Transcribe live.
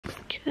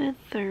Good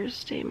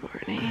Thursday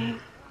morning.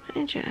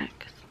 Hi,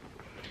 Jack.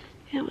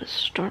 It was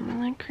storming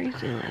like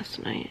crazy last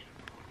night.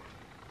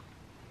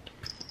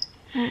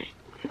 Alright,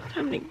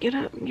 time to get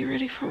up and get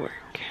ready for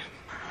work.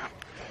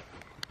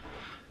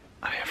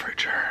 I have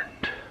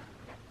returned.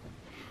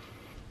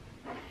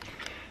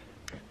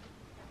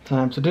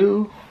 Time to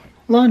do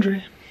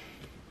laundry.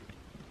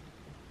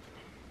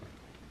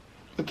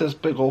 With this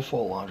big old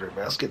full laundry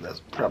basket that's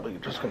probably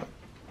just gonna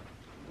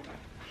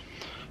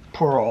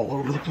pour all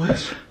over the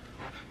place.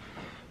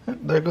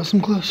 There goes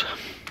some clothes.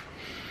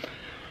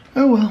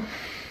 Oh well.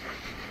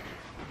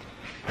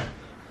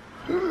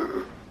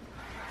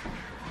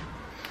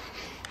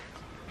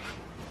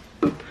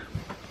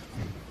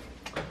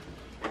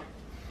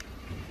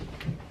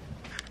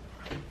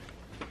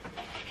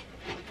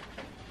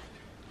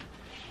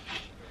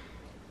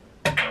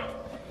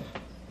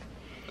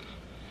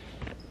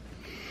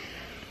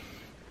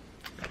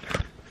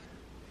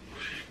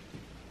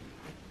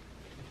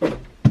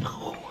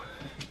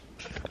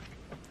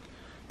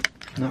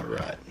 Not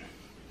right.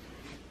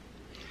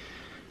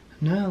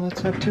 Now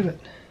let's up to it.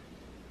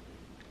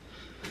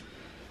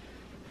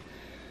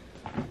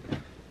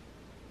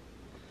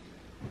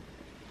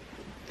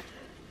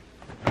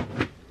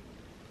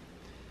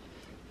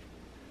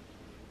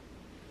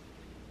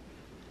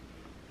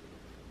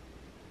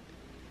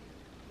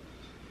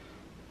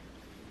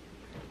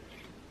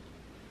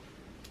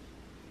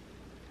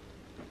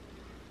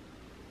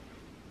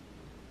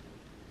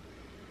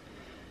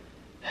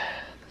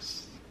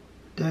 This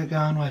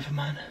daggone wife of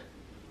mine.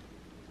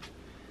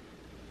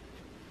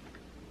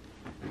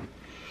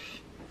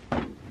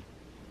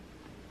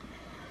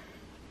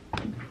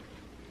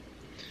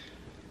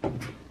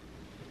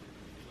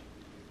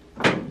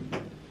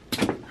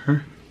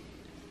 Her.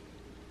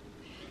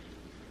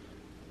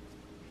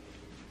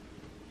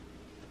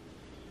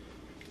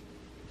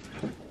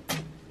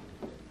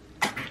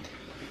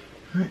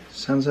 Alright,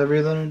 sounds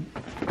heavier than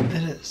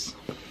it is.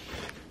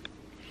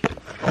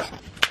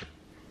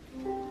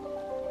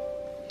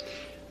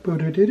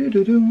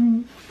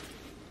 Boo-doo-doo-doo-doo-doo.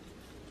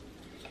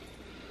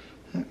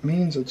 That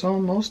means it's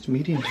almost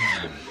meeting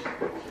time.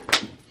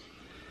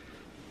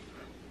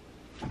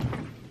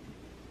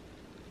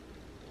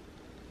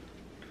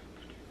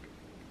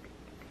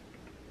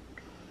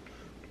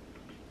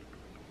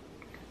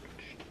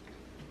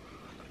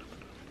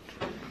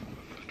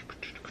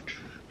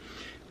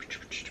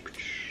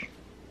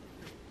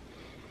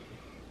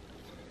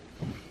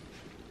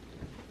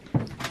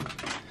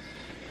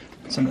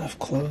 That's enough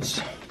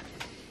clothes.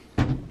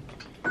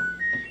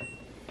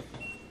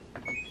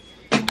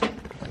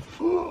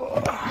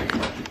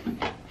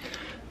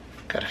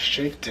 Got a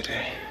shake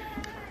today.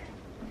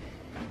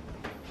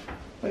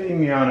 What are you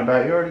meowing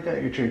about? You already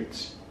got your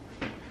treats.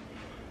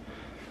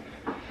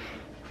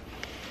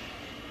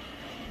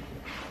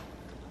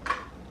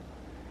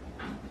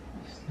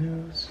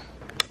 Snooze.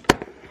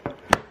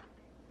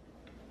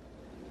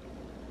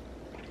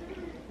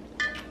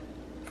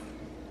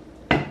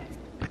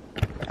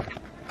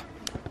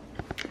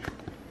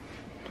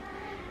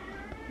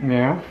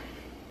 Yeah.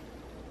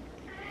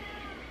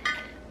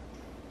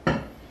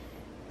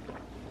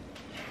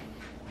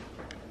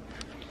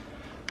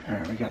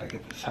 Alright, we gotta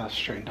get this house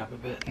straightened up a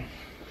bit.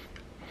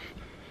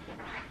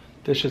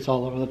 Dishes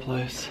all over the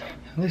place.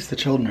 At least the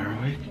children are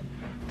awake.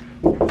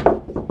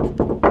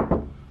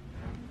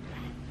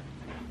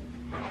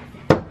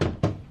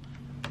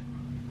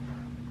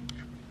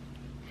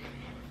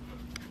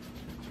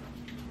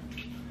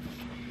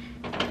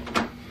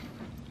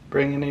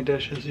 Bring any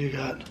dishes you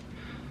got.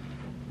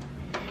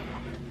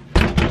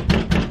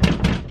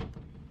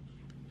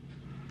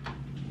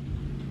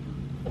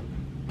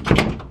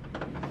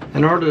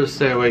 In order to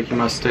stay awake, you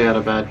must stay out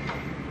of bed.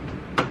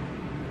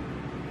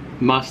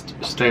 Must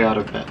stay out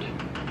of bed.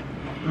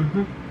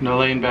 Mm-hmm. No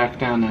laying back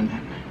down in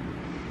it.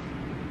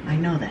 I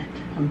know that.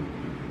 I'm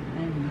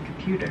on the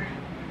computer.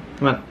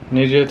 Come on,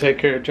 need you to take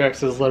care of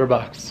Jax's litter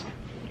box.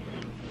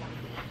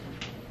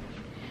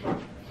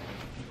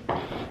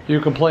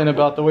 You complain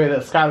about the way that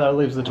Skyler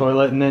leaves the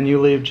toilet and then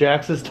you leave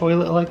Jax's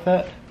toilet like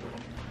that?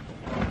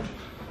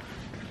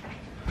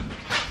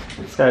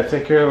 Just gotta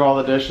take care of all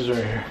the dishes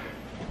right here.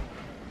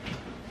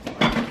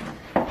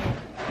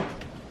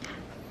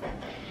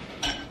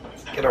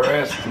 Get our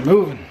asses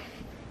moving.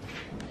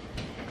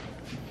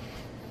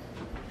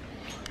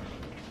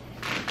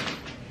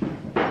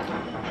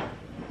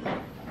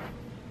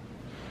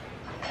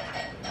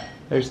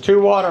 There's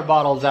 2 water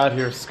bottles out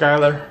here,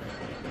 Skyler.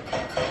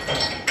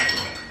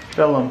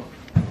 Fill them.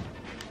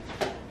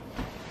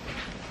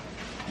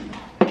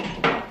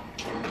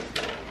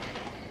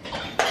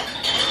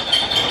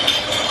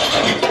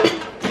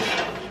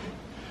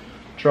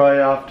 Dry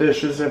off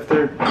dishes if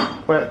they're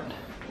wet.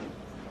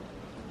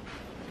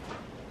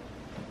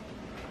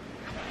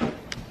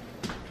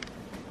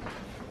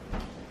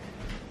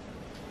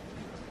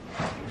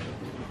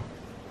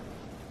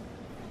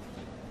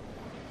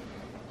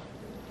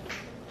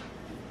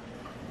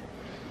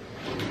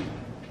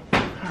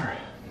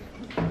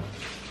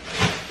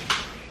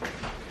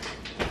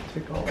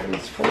 Take all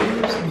these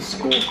folders and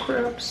school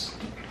craps.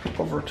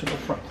 over to the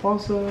front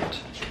closet.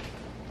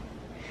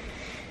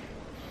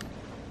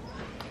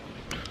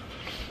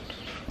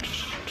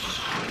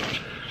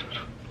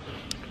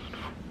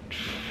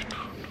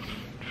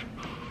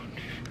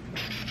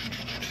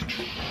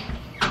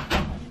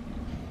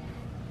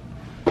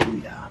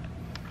 Yeah.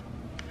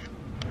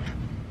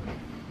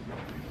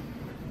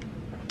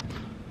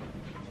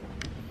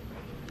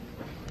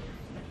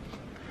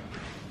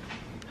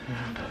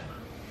 And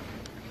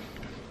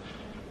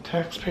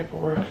tax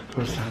paperwork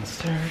goes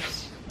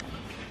downstairs.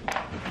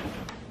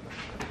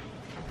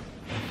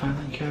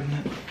 Filing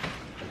cabinet.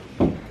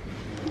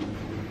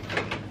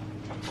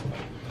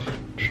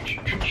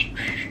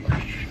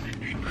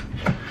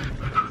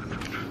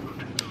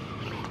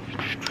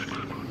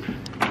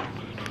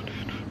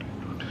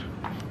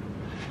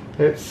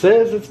 It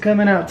says it's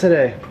coming out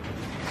today.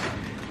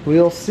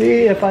 We'll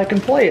see if I can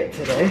play it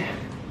today.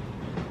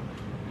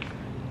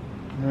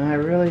 And I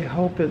really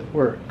hope it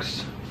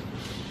works.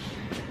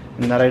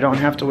 And that I don't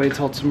have to wait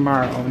till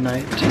tomorrow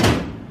night.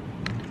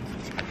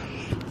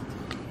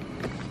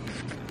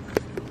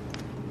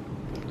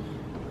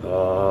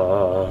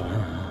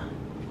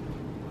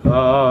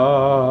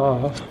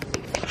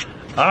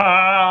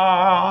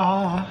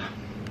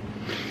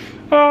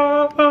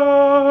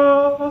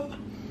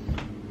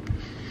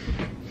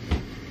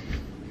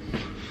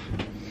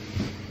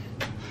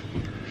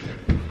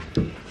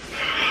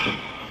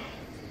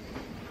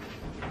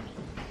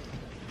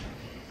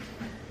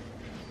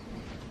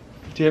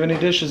 Do you have any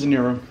dishes in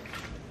your room?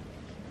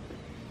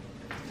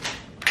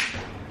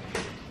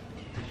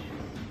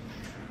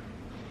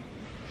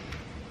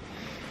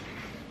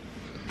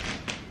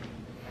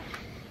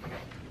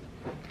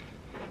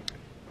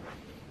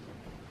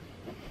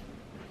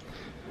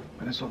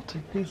 Might as well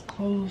take these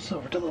clothes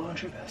over to the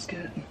laundry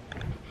basket.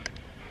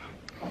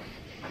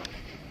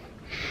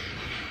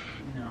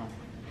 No.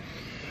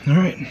 All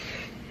right.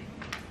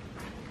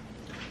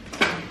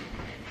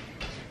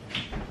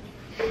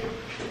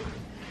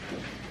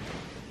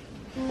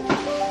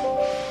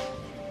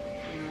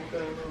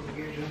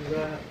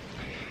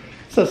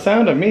 It's the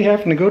sound of me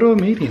having to go to a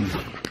meeting.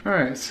 All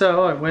right,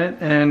 so I went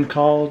and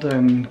called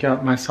and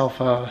got myself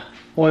a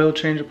oil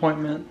change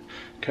appointment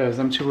because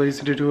I'm too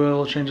lazy to do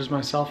oil changes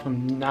myself.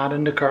 I'm not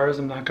into cars.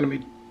 I'm not gonna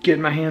be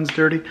getting my hands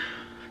dirty.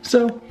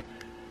 So,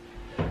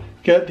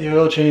 got the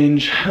oil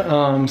change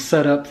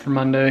set up for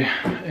Monday,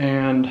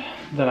 and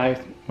then I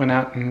went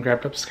out and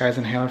grabbed up Sky's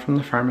inhaler from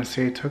the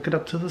pharmacy, took it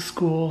up to the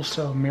school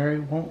so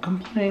Mary won't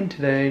complain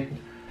today.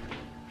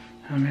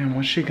 Oh man,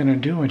 what's she gonna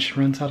do when she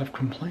runs out of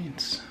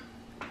complaints?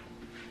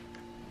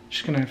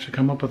 She's gonna have to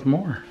come up with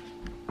more.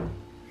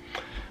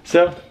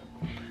 So,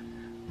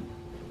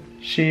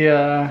 she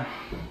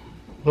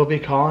will be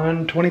calling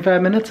in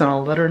 25 minutes and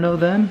I'll let her know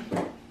then.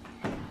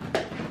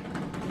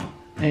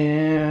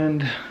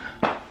 And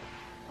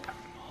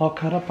all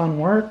caught up on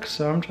work,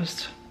 so I'm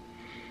just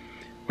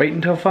waiting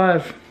until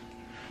 5.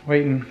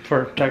 Waiting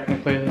for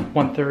technically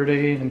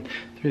 1:30 and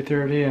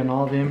 3:30 and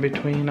all the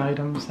in-between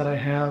items that I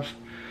have.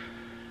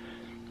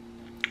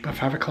 By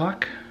 5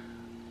 o'clock,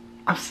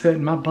 I'm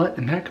sitting my butt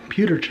in that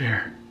computer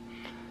chair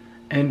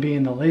and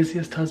being the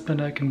laziest husband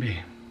I can be.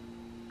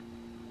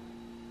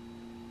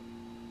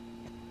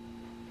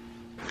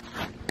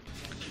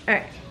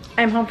 Alright,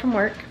 I'm home from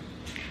work.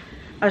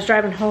 I was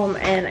driving home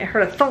and I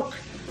heard a thunk.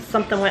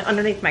 Something went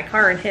underneath my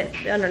car and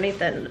hit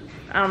underneath it.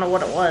 I don't know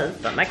what it was,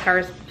 but my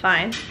car's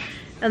fine.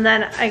 And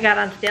then I got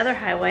onto the other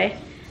highway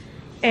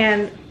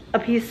and a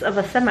piece of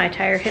a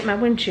semi-tire hit my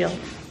windshield.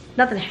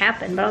 Nothing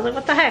happened, but I was like,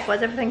 what the heck?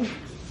 Why's everything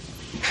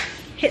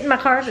hitting my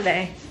car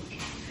today?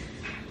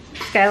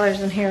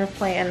 Skyler's in here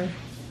playing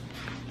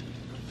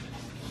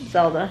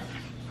Zelda.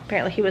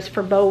 Apparently he was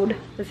forbode,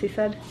 as he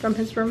said, from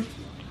his room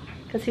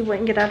because he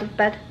wouldn't get out of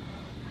bed.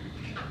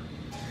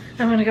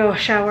 I'm gonna go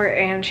shower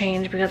and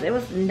change because it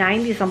was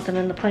 90 something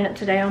in the plant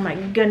today. Oh my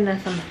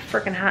goodness, I'm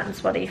freaking hot and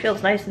sweaty. It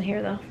feels nice in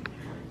here though.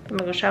 I'm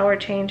gonna go shower,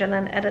 change, and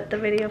then edit the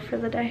video for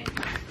the day.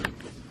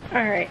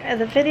 Alright,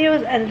 the video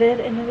is edited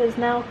and it is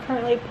now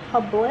currently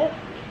public.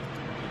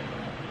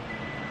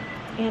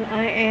 And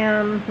I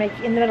am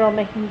in the middle of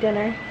making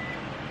dinner.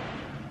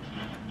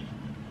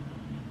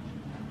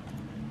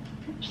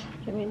 Oops,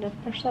 didn't mean to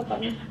push that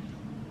button.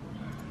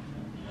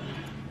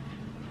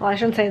 Well, I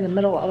shouldn't say in the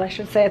middle of, I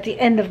should say at the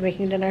end of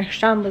making dinner.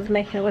 Shaun was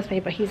making it with me,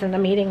 but he's in a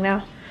meeting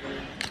now.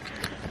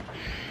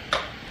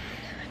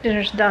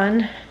 Dinner's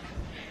done.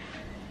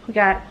 We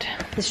got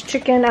this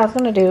chicken. I was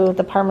gonna do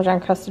the Parmesan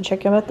crusted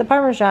chicken, but the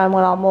Parmesan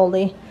went all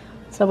moldy.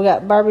 So we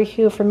got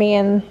barbecue for me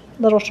and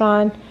little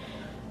Shaun.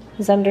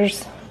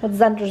 Zender's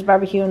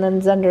barbecue, and then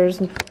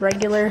Zender's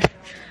regular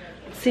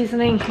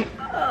seasoning.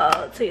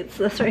 Let's see, it's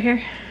this right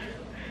here.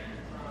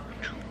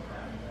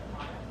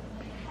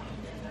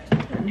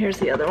 And here's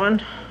the other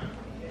one.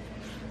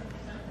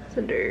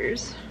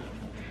 Zender's.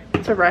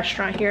 It's a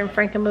restaurant here in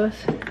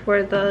Frankenmuth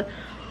where the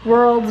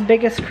world's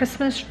biggest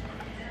Christmas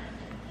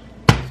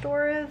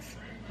store is.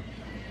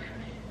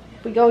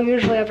 We go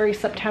usually every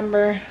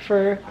September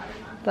for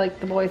like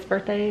the boys'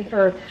 birthday,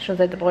 or I shouldn't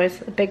say the boys,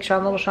 Big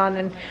Shaun, Little Shaun,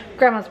 and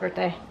Grandma's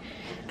birthday.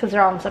 because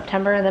they're all in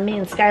September, and then me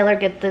and Skyler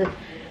get the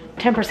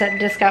 10%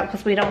 discount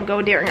because we don't go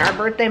during our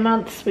birthday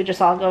months. We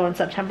just all go in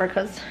September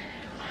because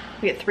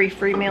we get 3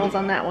 free meals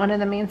on that one,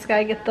 and then me and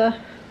Sky get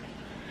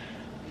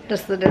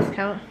just the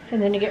discount,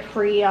 and then you get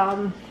free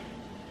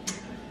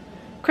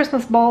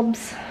Christmas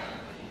bulbs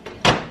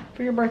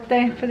for your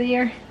birthday for the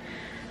year.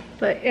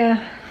 But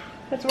yeah,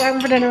 that's what we're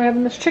having for dinner. We're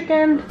having this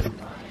chicken,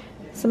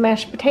 some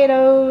mashed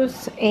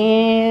potatoes,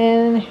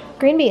 and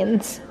green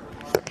beans.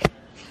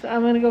 So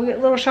I'm gonna go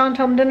get little Shaun,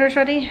 tell him dinner's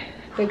ready.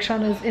 Big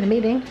Shaun is in a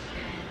meeting.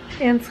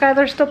 And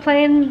Skyler's still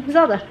playing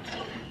Zelda.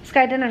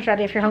 Sky, dinner's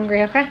ready if you're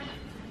hungry, okay?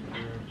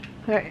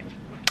 Alright,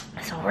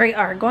 so we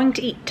are going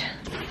to eat.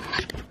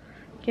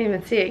 Can't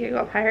even see it, you go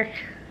up higher.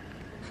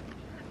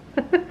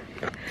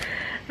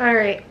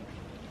 Alright.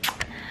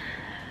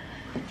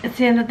 It's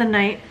the end of the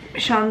night.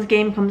 Shaun's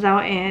game comes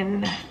out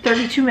in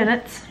 32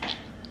 minutes.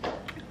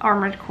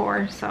 Armored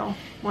Core, so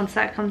once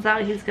that comes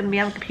out, he's gonna be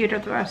on the computer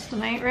the rest of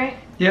the night, right?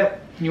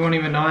 Yep, you won't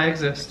even know I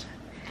exist.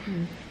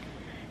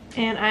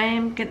 And I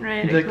am getting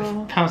ready to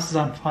go. The house is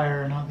on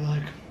fire, and I'll be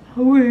like,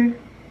 hooey.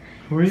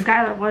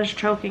 Skyler was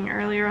choking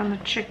earlier on the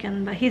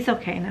chicken, but he's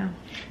okay now.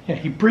 Yeah,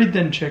 he breathed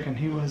in chicken.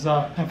 He was,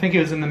 I think he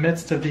was in the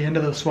midst of the end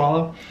of the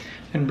swallow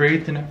and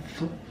breathed, and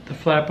the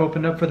flap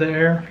opened up for the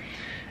air,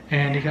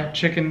 and he got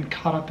chicken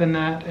caught up in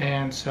that,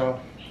 and so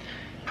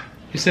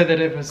he said that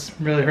it was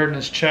really hurting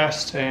his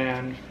chest,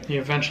 and he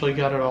eventually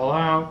got it all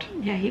out.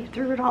 Yeah, he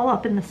threw it all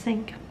up in the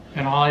sink.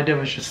 And all I did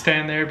was just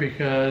stand there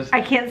because I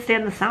can't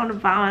stand the sound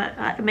of vomit.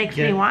 It makes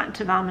me want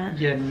to vomit.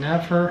 You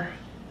never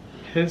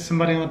hit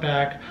somebody on the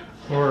back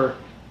or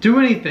do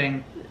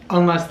anything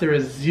unless there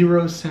is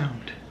 0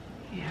 sound.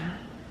 Yeah.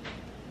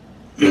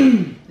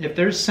 If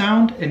there's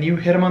sound and you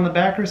hit them on the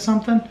back or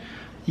something,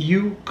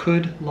 you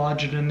could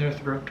lodge it in their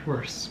throat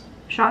worse.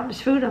 Shaun,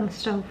 there's food on the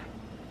stove.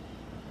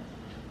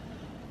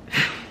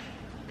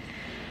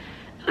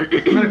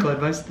 Medical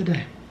advice of the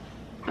day.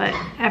 But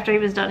after he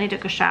was done, he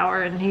took a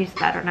shower and he's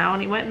better now,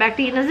 and he went back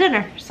to eating his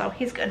dinner, so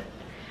he's good.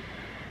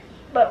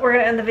 But we're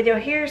gonna end the video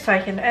here so I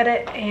can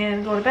edit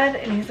and go to bed,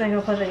 and he's gonna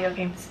go play video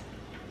games.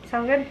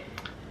 Sound good?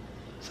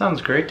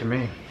 Sounds great to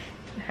me.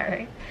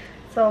 Alright.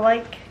 So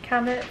like,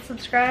 comment,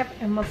 subscribe,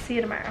 and we'll see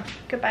you tomorrow.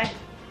 Goodbye.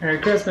 Merry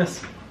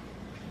Christmas.